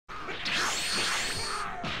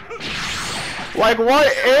Like, what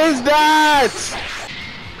is that?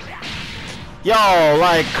 Yo,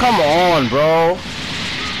 like, come on, bro.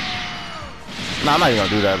 Nah, I'm not even gonna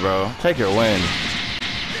do that, bro. Take your win.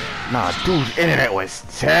 Nah, dude's internet was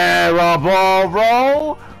terrible,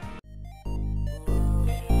 bro.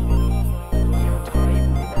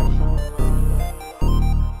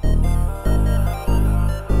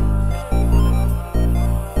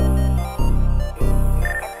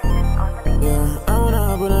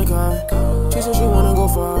 She said she wanna go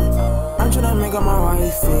far. I'm tryna make her my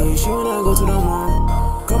wifey. She wanna go to the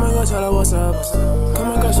mall. Come and go tell her what's up.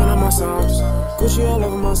 Come and go show her my socks. Gucci all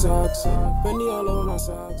over my socks. Bendy all over my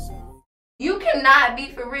socks. You cannot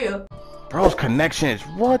be for real. Bro's connection is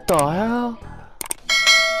what the hell?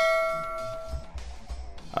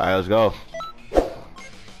 Alright, let's go.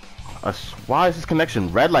 Why is this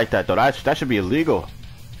connection red like that though? That should be illegal.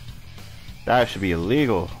 That should be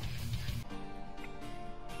illegal.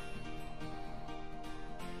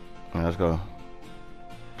 Right, let's go.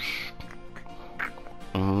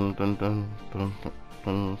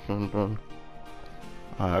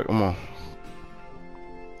 Alright, come on.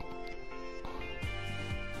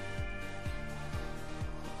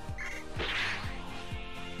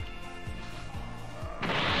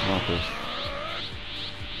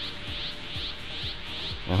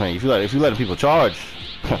 I mean, if you letting people charge,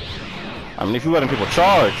 I mean, if you letting people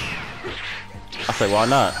charge, I say why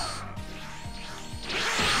not?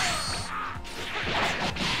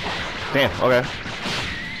 Damn, okay.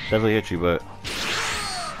 Definitely hit you, but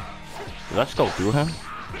did I just go through him?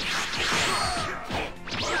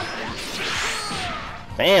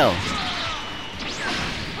 Damn.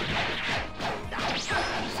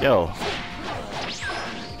 Yo.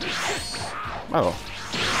 Oh.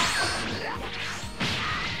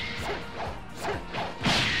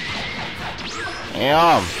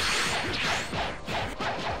 Damn.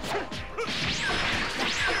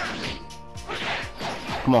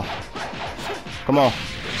 Come on. Come on.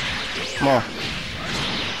 Come on.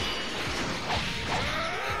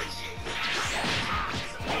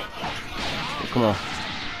 Come on.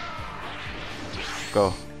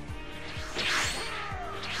 Go.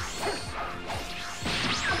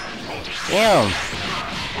 Damn.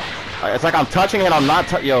 It's like I'm touching it, I'm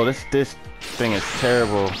not yo, this thing is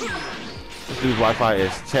terrible. This dude's Wi-Fi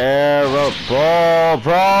is terrible,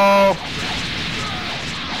 bro.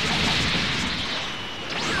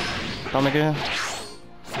 Come again.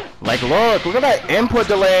 Like, look at that input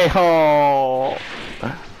delay. Oh.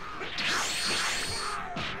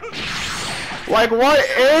 Like, what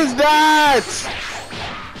is that?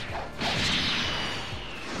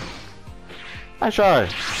 Nice try.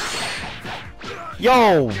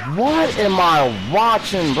 Yo, what am I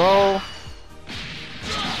watching, bro?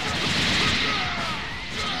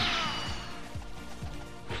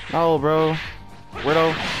 No, bro.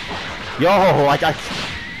 Weirdo. Yo, like,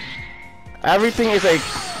 everything is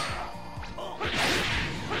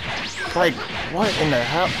like, what in the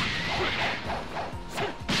hell?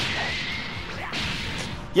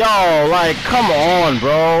 Yo, like, come on,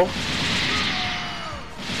 bro.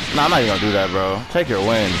 Nah, I'm not even gonna do that, bro. Take your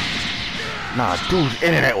win. Nah, dude's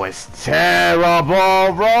internet was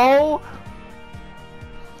terrible, bro.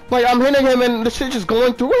 Like, I'm hitting him and the shit just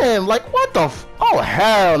going through him. Like, what the f— oh,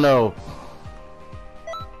 hell no.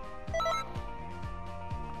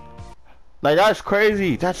 Like, that's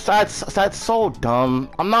crazy. That's so dumb.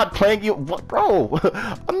 I'm not playing you, bro.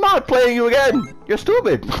 I'm not playing you again. You're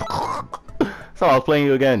stupid. So I was playing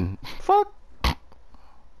you again. Fuck.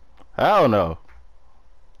 Hell no.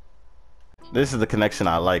 This is the connection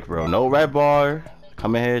I like, bro. No red bar.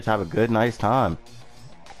 Come in here to have a good, nice time.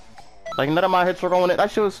 Like, none of my hits were going in. That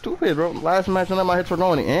shit was stupid, bro. Last match, none of my hits were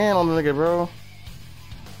going in on the nigga, bro.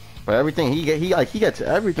 But everything he gets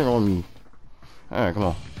everything on me. All right, come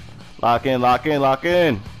on. Lock in, lock in, lock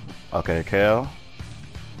in. Okay, Kale.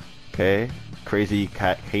 Okay, crazy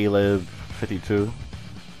cat Caleb 52.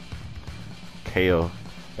 Kale.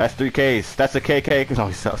 That's 3 Ks. That's a KK. No,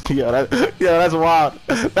 he sells. Yeah, that's wild.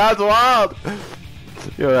 That's wild.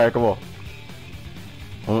 Yeah, alright, come on.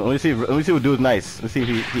 Let me see what dude's nice. Let's see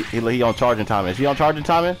if he on charging timing. Is he on charging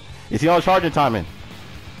timing? Is he on charging timing?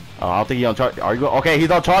 Oh, I don't think he on charge. Are you? Okay, he's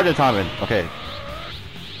on charging timing. Okay.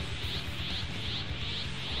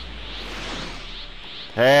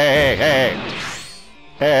 Hey.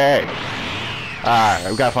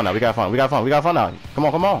 Alright, we got fun now. We got fun now. Come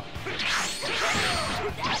on.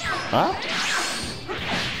 Huh?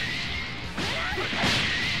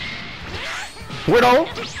 Widow?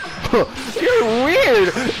 You're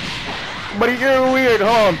weird! But you're weird,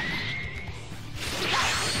 huh?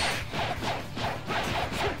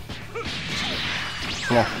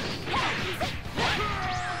 Come on.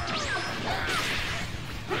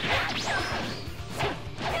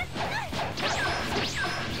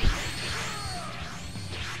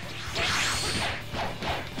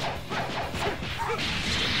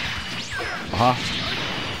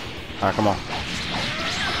 Alright, come on.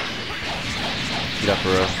 Get up for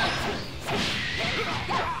real.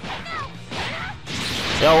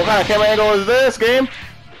 Yo, what kind of camera angle is this, game?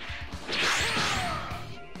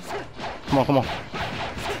 Come on, come on.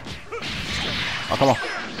 Oh, come on.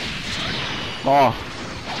 Oh,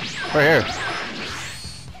 right here.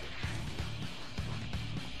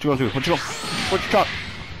 What you gonna do? What you trying?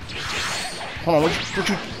 Hold on, what you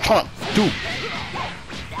trying to do?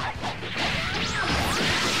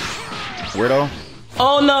 Weirdo.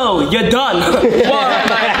 Oh no, you're done.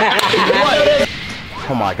 What?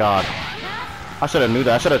 Oh my god. I should have knew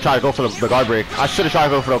that. I should have tried to go for the guard break. I should have tried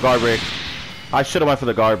to go for the guard break. I should have went for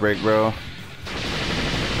the guard break, bro.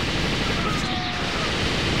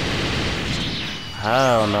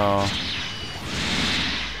 Hell no.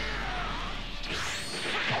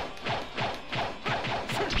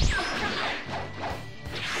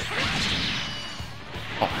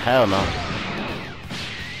 Oh, hell no.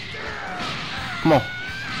 Come on.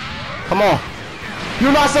 Come on.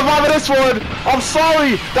 You're not surviving this one. I'm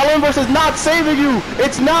sorry. That universe is not saving you.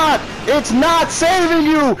 It's not. It's not saving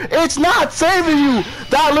you. It's not saving you.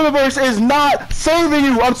 That universe is not saving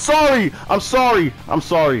you. I'm sorry. I'm sorry. I'm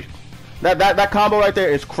sorry. That combo right there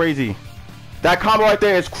is crazy. That combo right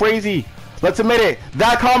there is crazy. Let's admit it.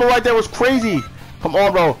 That combo right there was crazy. Come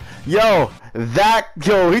on, bro. Yo, he tried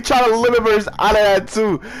to universe out of that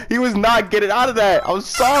too. He was not getting out of that. I'm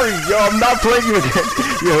sorry, yo. I'm not playing him again.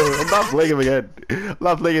 Yo, I'm not playing him again. I'm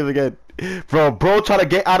not playing him again. Bro, trying to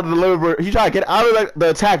get out of the universe. He tried to get out of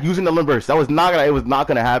the attack using the universe. That was not gonna. It was not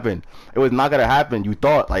gonna happen. It was not gonna happen. You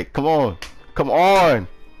thought, like, come on, come on.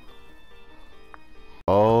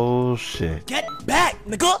 Oh shit. Get back,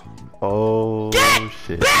 nigga. Oh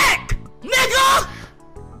shit. Get back, nigga.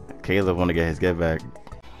 Caleb want to get his get back.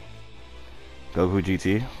 Goku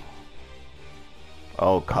GT.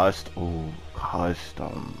 Oh, custom.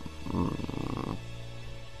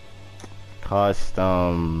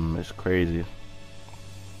 Custom is crazy.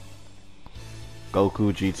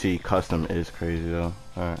 Goku GT custom is crazy though.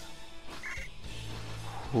 Alright.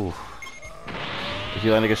 Is he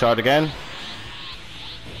letting it get charged again?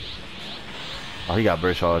 Oh, he got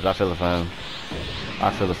burst charge. I feel it for him.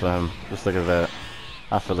 I feel it for him. Just look at that.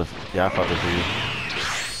 I feel it. Yeah, I felt it for you.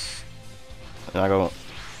 And I go.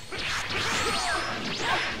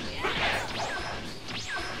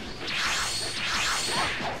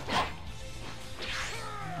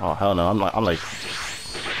 Oh hell no! I'm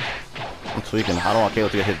tweaking. I don't want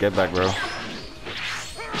Caleb to get his get back, bro.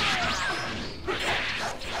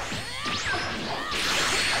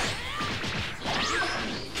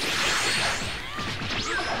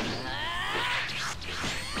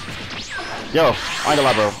 Yo, I ain't gonna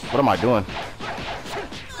lie, bro. What am I doing?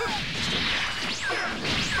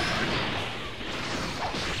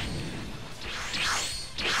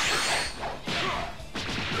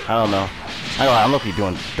 I don't know. I'm lucky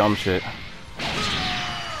doing dumb shit. I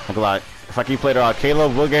ain't gonna lie. If I keep playing around,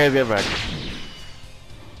 Caleb will get his get back.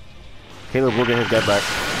 Caleb will get his get back.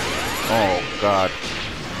 Oh god.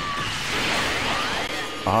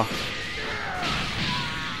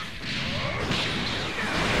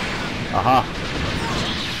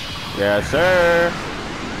 Yes sir.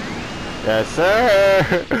 Yes sir.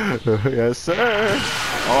 Yes sir.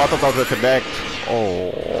 Oh, I thought that was gonna connect.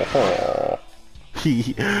 Oh.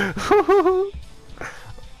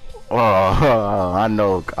 Oh, I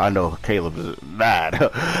know Caleb is mad.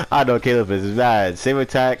 I know Caleb is mad. Same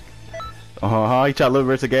attack. He tried to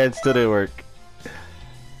reverse again, still didn't work.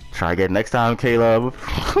 Try again next time, Caleb.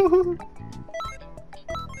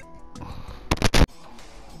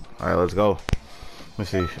 Alright, let's go.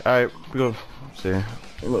 Let's see. Alright, we go.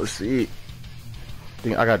 Let's see.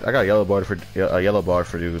 I got a yellow bar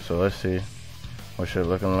for you, so let's see what shit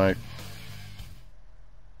looking like.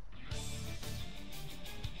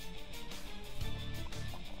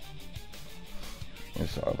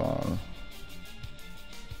 It's all gone.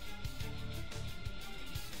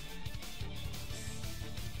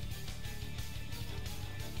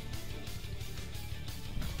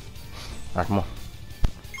 Alright, come on.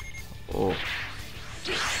 Oh.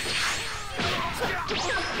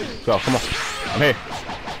 Go, come on. I'm here.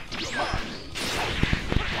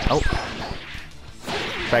 Oh.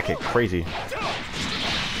 Back kick, crazy.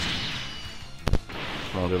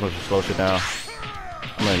 Come on, dude, let's just slow shit down.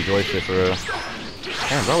 I'm gonna enjoy shit for real.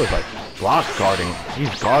 Damn, bro is like block guarding. He's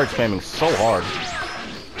guard spamming so hard.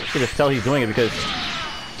 You can just tell he's doing it because.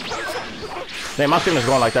 Damn, my stream is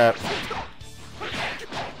going like that.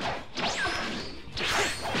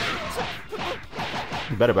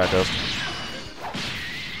 You better back up.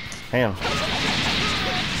 Damn.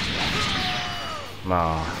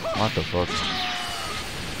 Nah, what the fuck?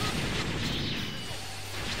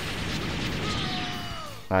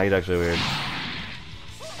 Nah, he's actually weird.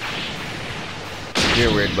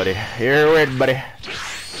 You're weird, buddy. You're weird, buddy.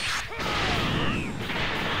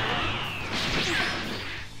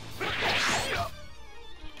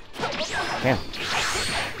 Damn. I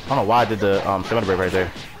don't know why I did the stamina break right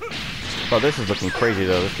there. Bro, this is looking crazy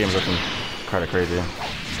though. This game's looking kind of crazy.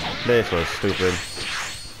 This was stupid.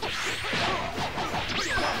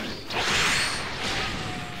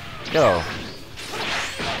 Yo.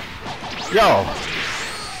 Yo.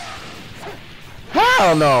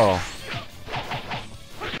 Hell no.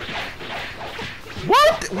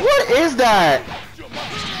 What? What is that?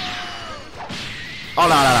 Oh,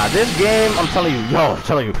 no. This game, I'm telling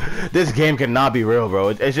you, this game cannot be real, bro.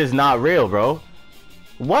 It's just not real, bro.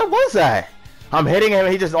 What was that? I'm hitting him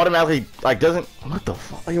and he just automatically, like, doesn't... What the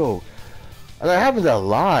fuck? Yo. That happens a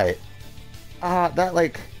lot.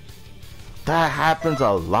 That happens a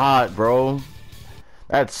lot, bro.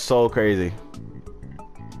 That's so crazy.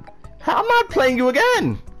 I'm not playing you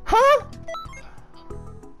again. Huh?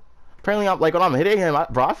 Apparently, when I'm hitting him,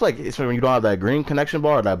 bro, I feel like it's when you don't have that green connection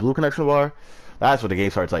bar or that blue connection bar. That's when the game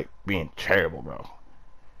starts, like, being terrible, bro.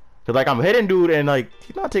 Cause, like, I'm hitting dude and, like,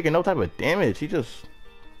 he's not taking no type of damage. He just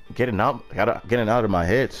getting out of my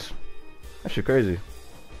hits. That shit crazy.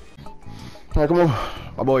 All right, come on.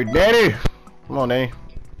 My boy, Danny. Come on, Danny.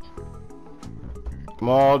 Come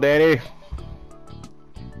on, Danny.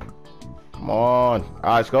 Come on. All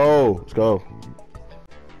right, let's go. Let's go.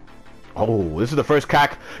 Oh, this is the first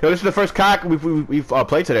cack. Yo, this is the first cack we've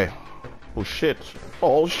played today. Oh, shit.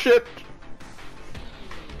 Oh, shit.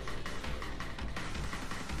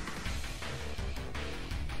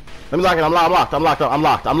 Let me lock it. I'm locked. I'm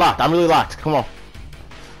really locked. Come on.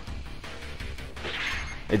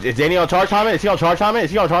 Is Danny on charge timing? Is he on charge timing?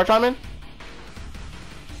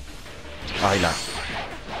 Oh, he's not.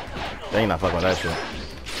 They ain't not fucking with that shit.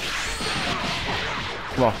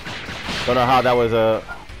 Come on. Don't know how that was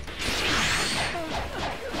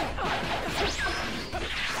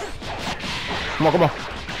Come on.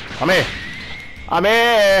 I'm here.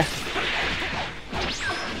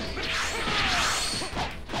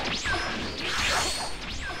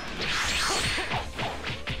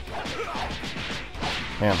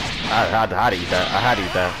 Damn, I had to eat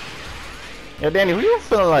that. Yo, Danny, who you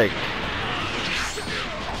feeling like?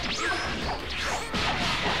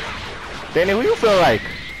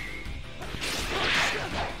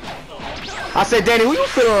 I said, Danny, who you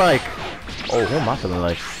feeling like? Oh, who am I feeling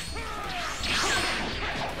like?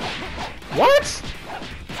 What?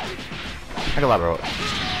 I can lie, bro.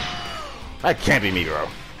 That can't be me, bro.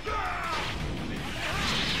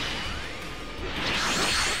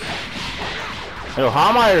 Yo, how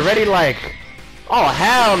am I already like... Oh,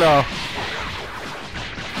 hell no.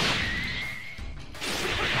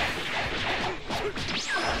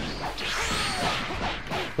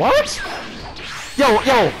 What? Yo,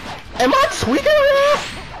 am I tweaking right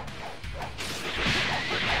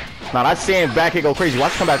now? Nah, that's saying back here go crazy.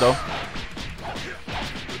 Watch it come back though.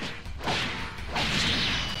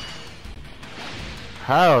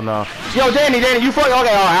 Hell no. Yo, Danny, you funny?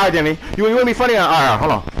 Okay, alright, Danny. You want to be funny? Alright,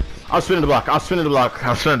 hold on. I'm spinning the block. I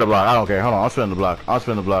don't care. Hold on. I'm spinning the block.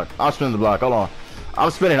 Hold on.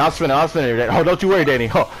 I'm spinning. Oh, don't you worry, Danny.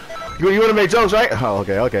 Oh, you want to make jokes, right? Oh,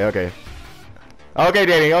 okay. Okay,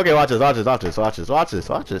 Danny. Okay, watch this.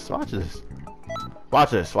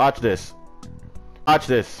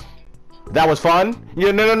 That was fun.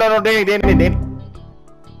 Yeah, no, Danny.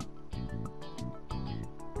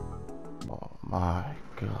 Oh my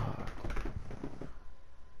God.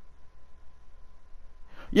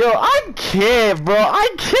 Yo, I can't, bro.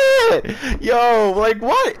 Yo, like,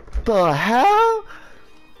 what the hell?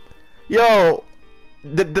 Yo,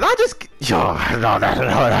 did I just... Yo, no.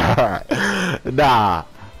 Nah.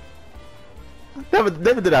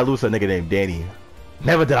 Never did I lose a nigga named Danny.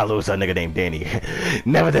 Never did I lose a nigga named Danny.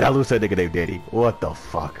 What the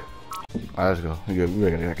fuck? Alright, let's go.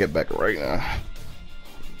 We're gonna get back right now.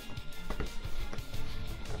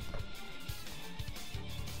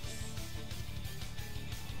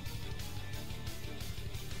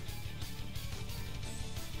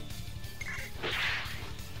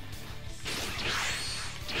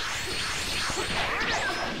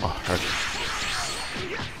 Oh, hurt.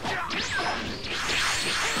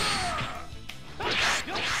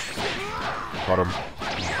 Got him.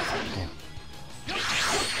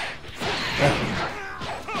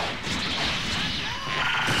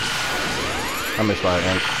 I missed by an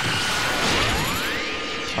inch.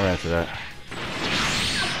 I ran to that.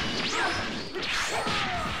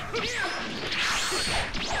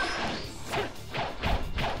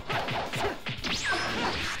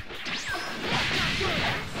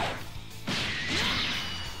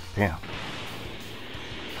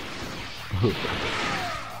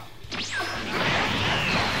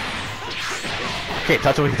 Can't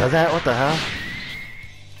touch him when he does that? What the hell?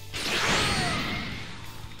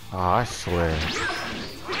 Oh, I swear.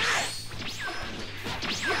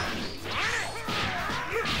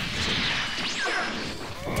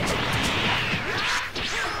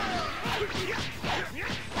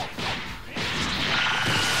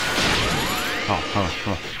 Oh, come on.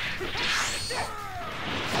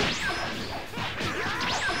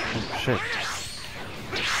 Oh, shit.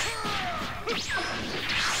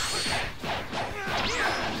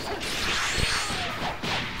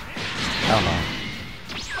 I don't know.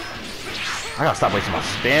 I gotta stop wasting my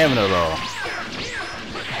stamina though.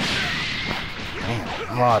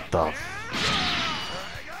 Damn, what the f—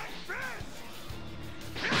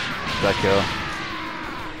 that kill?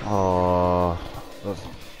 Oh,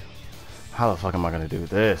 how the fuck am I gonna do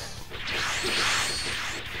this?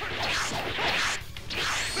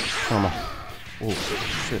 Come on. Oh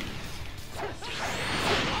shit.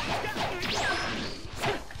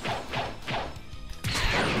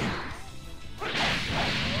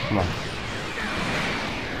 Come on.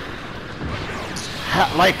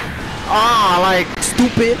 Like, like,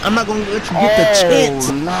 Stupid. I'm not gonna let you get the chance.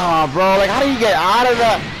 Nah, bro. Like, how do you get out of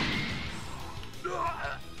that?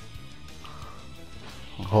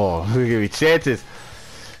 Oh, who give me chances?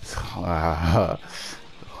 Yeah.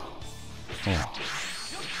 Yeah.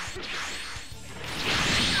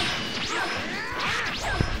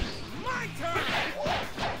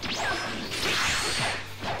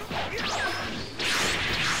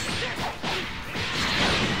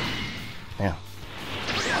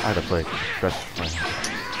 I had to play best friend.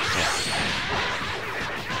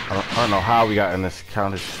 I don't know how we got in this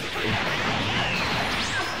counter.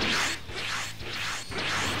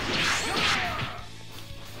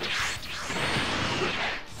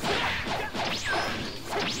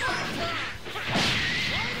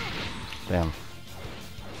 Damn.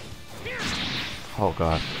 Oh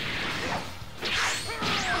god.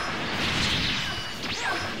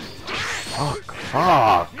 Oh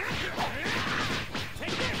fuck.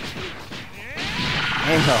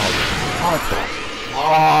 Damn. What the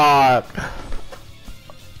fuck?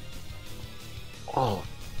 Oh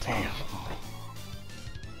damn.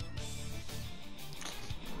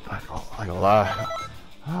 I ain't gonna lie.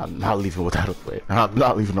 I'm not leaving without a win. I'm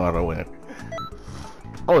not leaving without a win.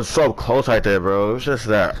 I was so close right there, bro. It was just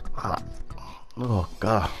that. Oh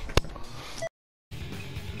god.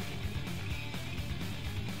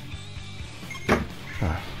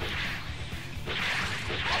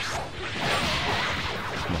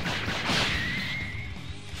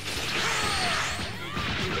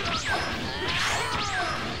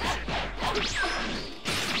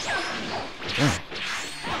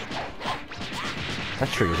 That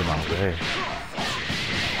trigger's in my way.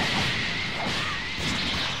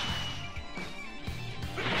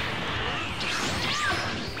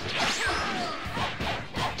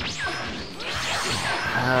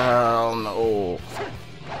 Hell no.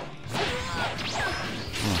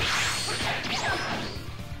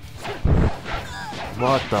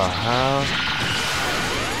 What the hell?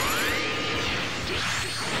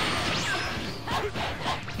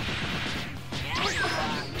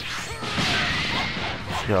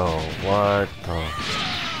 Yo, what the?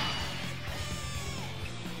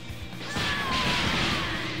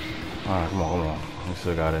 Alright, come on. We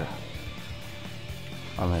still got it.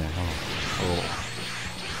 I'm in. Come on. Oh.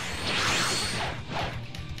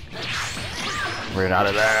 We're out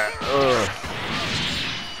of there. Ugh.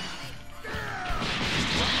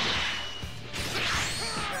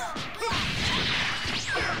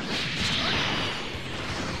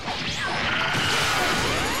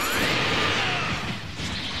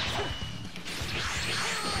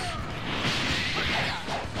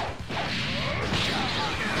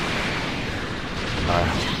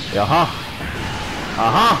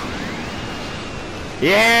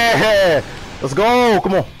 Yeah! Let's go!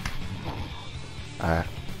 Come on! Alright.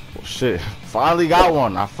 Well, shit. Finally got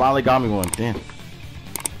one. I finally got me one. Damn.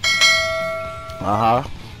 I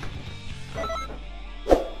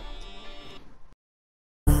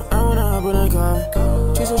wanna hop in a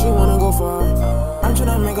car. She said she wanna go far. I'm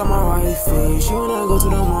tryna make her my wifey. She wanna go to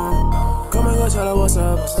the mall. Come and go tell her what's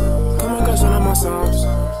up. Come and go show her my socks.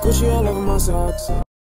 Gucci all over my socks.